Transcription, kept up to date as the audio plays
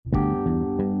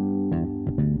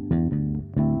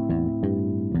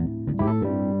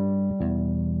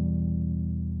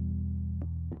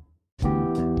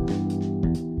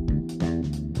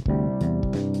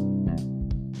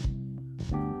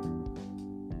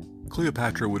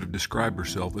Cleopatra would have described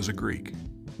herself as a Greek.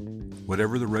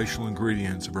 Whatever the racial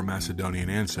ingredients of her Macedonian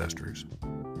ancestors,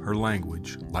 her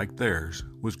language, like theirs,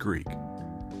 was Greek,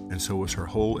 and so was her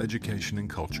whole education and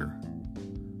culture.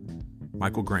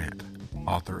 Michael Grant,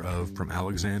 author of From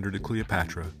Alexander to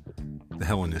Cleopatra, The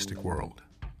Hellenistic World.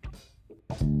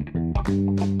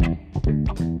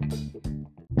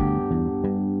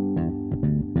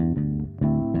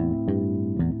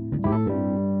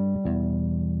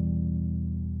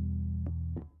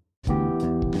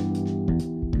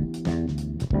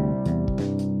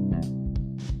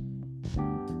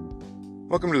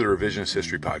 Welcome to the Revisionist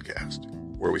History Podcast,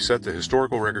 where we set the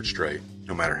historical record straight,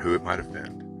 no matter who it might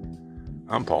offend.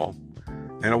 I'm Paul,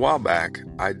 and a while back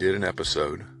I did an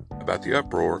episode about the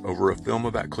uproar over a film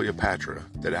about Cleopatra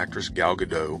that actress Gal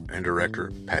Gadot and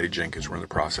director Patty Jenkins were in the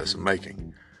process of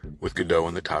making, with Gadot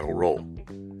in the title role.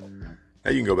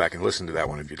 Now you can go back and listen to that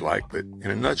one if you'd like, but in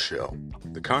a nutshell,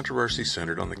 the controversy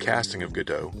centered on the casting of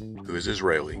Gadot, who is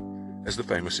Israeli, as the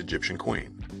famous Egyptian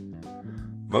queen.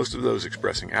 Most of those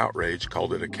expressing outrage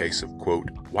called it a case of, quote,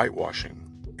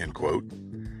 whitewashing, end quote,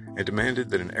 and demanded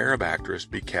that an Arab actress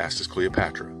be cast as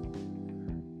Cleopatra,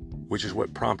 which is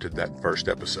what prompted that first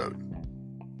episode.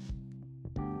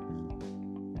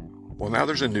 Well, now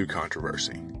there's a new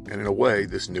controversy, and in a way,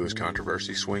 this newest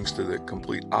controversy swings to the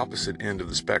complete opposite end of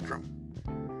the spectrum.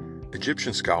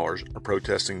 Egyptian scholars are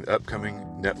protesting the upcoming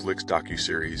Netflix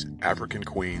docuseries African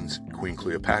Queens, Queen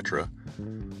Cleopatra,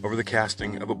 over the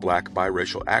casting of a black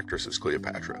biracial actress as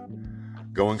Cleopatra,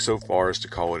 going so far as to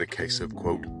call it a case of,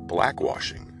 quote,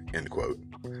 blackwashing, end quote,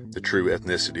 the true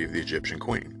ethnicity of the Egyptian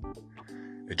queen.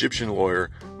 Egyptian lawyer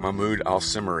Mahmoud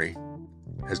al-Simari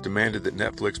has demanded that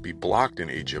Netflix be blocked in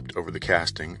Egypt over the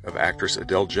casting of actress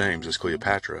Adele James as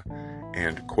Cleopatra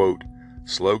and, quote,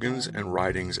 slogans and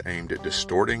writings aimed at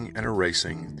distorting and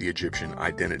erasing the Egyptian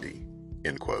identity,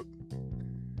 end quote.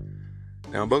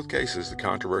 Now, in both cases, the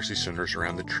controversy centers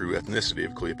around the true ethnicity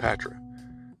of Cleopatra,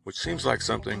 which seems like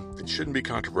something that shouldn't be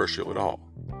controversial at all.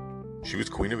 She was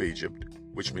Queen of Egypt,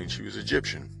 which means she was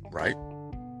Egyptian, right?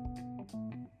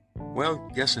 Well,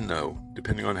 yes and no,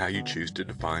 depending on how you choose to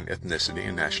define ethnicity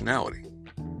and nationality.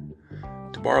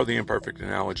 To borrow the imperfect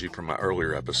analogy from my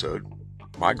earlier episode,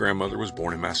 my grandmother was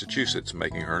born in Massachusetts,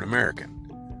 making her an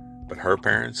American. But her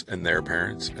parents and their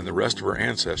parents and the rest of her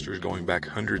ancestors going back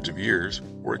hundreds of years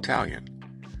were Italian.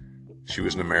 She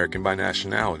was an American by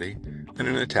nationality and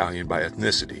an Italian by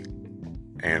ethnicity,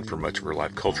 and for much of her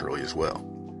life culturally as well.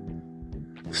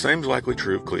 The same is likely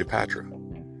true of Cleopatra.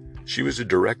 She was a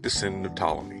direct descendant of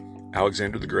Ptolemy,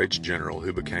 Alexander the Great's general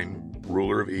who became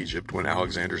ruler of Egypt when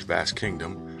Alexander's vast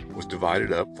kingdom was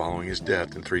divided up following his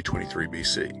death in 323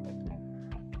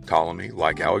 BC. Ptolemy,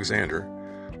 like Alexander,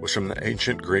 was from the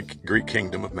ancient Greek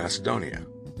kingdom of Macedonia.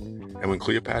 And when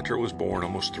Cleopatra was born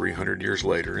almost 300 years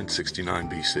later in 69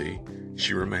 BC,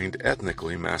 she remained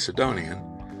ethnically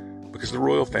Macedonian because the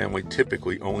royal family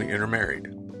typically only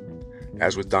intermarried.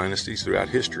 As with dynasties throughout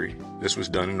history, this was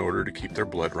done in order to keep their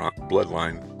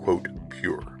bloodline, quote,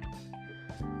 pure.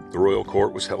 The royal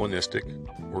court was Hellenistic,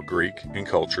 or Greek, in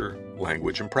culture,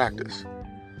 language, and practice.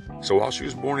 So while she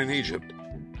was born in Egypt,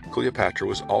 Cleopatra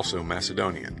was also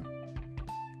Macedonian.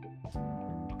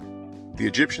 The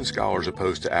Egyptian scholars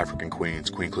opposed to African queens,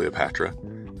 Queen Cleopatra,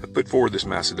 have put forward this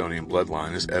Macedonian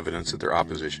bloodline as evidence that their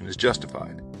opposition is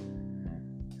justified.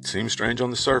 It seems strange on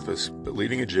the surface, but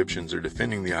leading Egyptians are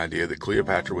defending the idea that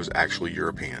Cleopatra was actually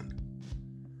European.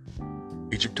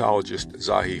 Egyptologist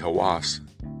Zahi Hawass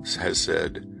has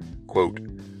said, quote,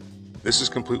 this is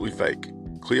completely fake.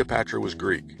 Cleopatra was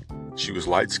Greek. She was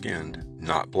light-skinned,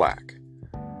 not black.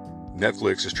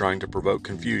 Netflix is trying to provoke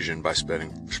confusion by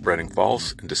spreading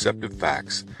false and deceptive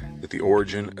facts that the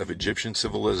origin of Egyptian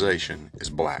civilization is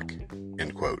black,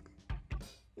 end quote.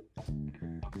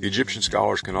 The Egyptian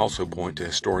scholars can also point to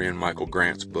historian Michael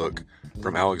Grant's book,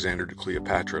 From Alexander to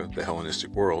Cleopatra, The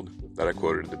Hellenistic World, that I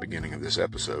quoted at the beginning of this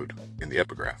episode in the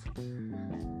epigraph.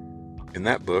 In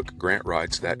that book, Grant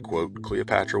writes that, quote,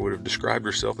 Cleopatra would have described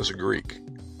herself as a Greek.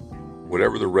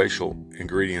 Whatever the racial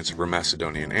ingredients of her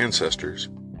Macedonian ancestors,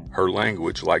 her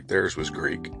language, like theirs, was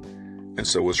Greek, and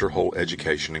so was her whole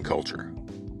education and culture.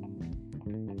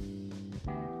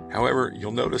 However,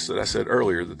 you'll notice that I said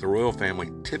earlier that the royal family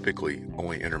typically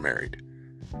only intermarried.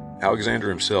 Alexander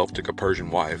himself took a Persian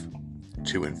wife,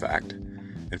 2 in fact,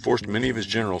 and forced many of his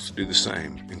generals to do the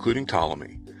same, including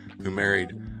Ptolemy, who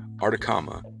married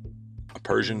Artacama, a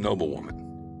Persian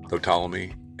noblewoman, though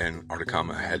Ptolemy and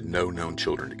Artacama had no known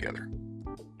children together.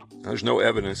 Now, there's no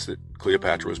evidence that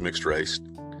Cleopatra was mixed race,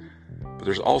 but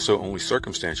there's also only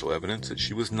circumstantial evidence that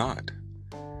she was not.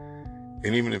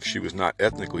 And even if she was not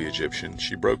ethnically Egyptian,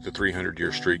 she broke the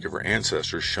 300-year streak of her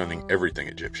ancestors shunning everything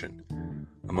Egyptian.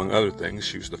 Among other things,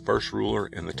 she was the first ruler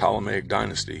in the Ptolemaic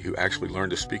dynasty who actually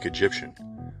learned to speak Egyptian,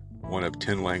 one of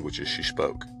 10 languages she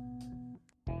spoke.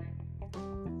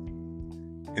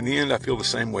 In the end, I feel the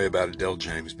same way about Adele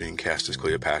James being cast as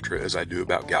Cleopatra as I do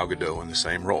about Gal Gadot in the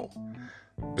same role,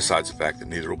 besides the fact that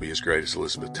neither will be as great as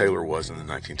Elizabeth Taylor was in the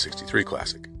 1963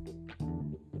 classic.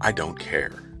 I don't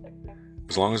care.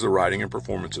 As long as the writing and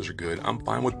performances are good, I'm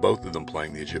fine with both of them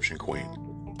playing the Egyptian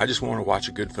queen. I just want to watch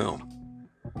a good film.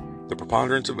 The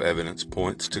preponderance of evidence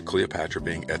points to Cleopatra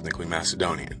being ethnically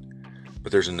Macedonian,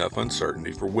 but there's enough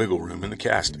uncertainty for wiggle room in the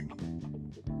casting.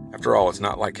 After all, it's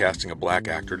not like casting a black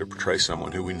actor to portray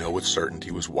someone who we know with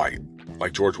certainty was white,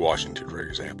 like George Washington, for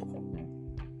example.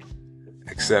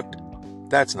 Except,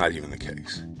 that's not even the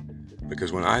case.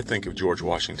 Because when I think of George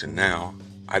Washington now,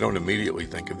 I don't immediately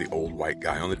think of the old white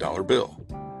guy on the dollar bill.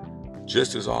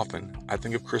 Just as often, I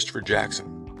think of Christopher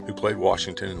Jackson, who played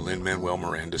Washington in Lin-Manuel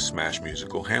Miranda's smash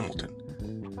musical Hamilton.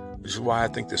 Which is why I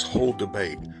think this whole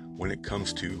debate, when it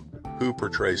comes to who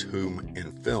portrays whom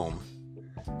in film,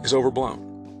 is overblown.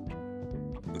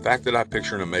 The fact that I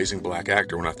picture an amazing black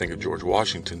actor when I think of George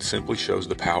Washington simply shows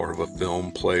the power of a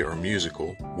film, play, or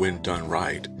musical, when done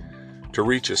right, to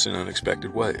reach us in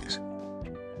unexpected ways.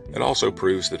 It also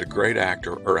proves that a great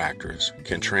actor or actress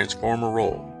can transform a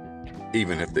role,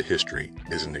 even if the history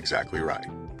isn't exactly right.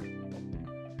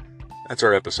 That's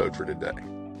our episode for today.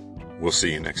 We'll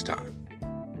see you next time.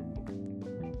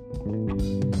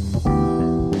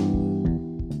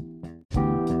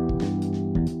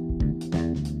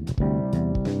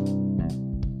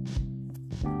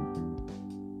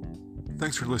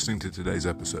 Thanks for listening to today's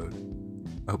episode.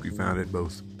 I hope you found it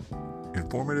both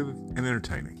informative and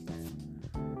entertaining.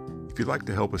 If you'd like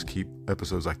to help us keep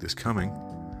episodes like this coming,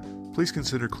 please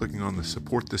consider clicking on the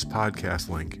Support This Podcast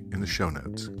link in the show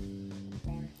notes.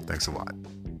 Thanks a lot.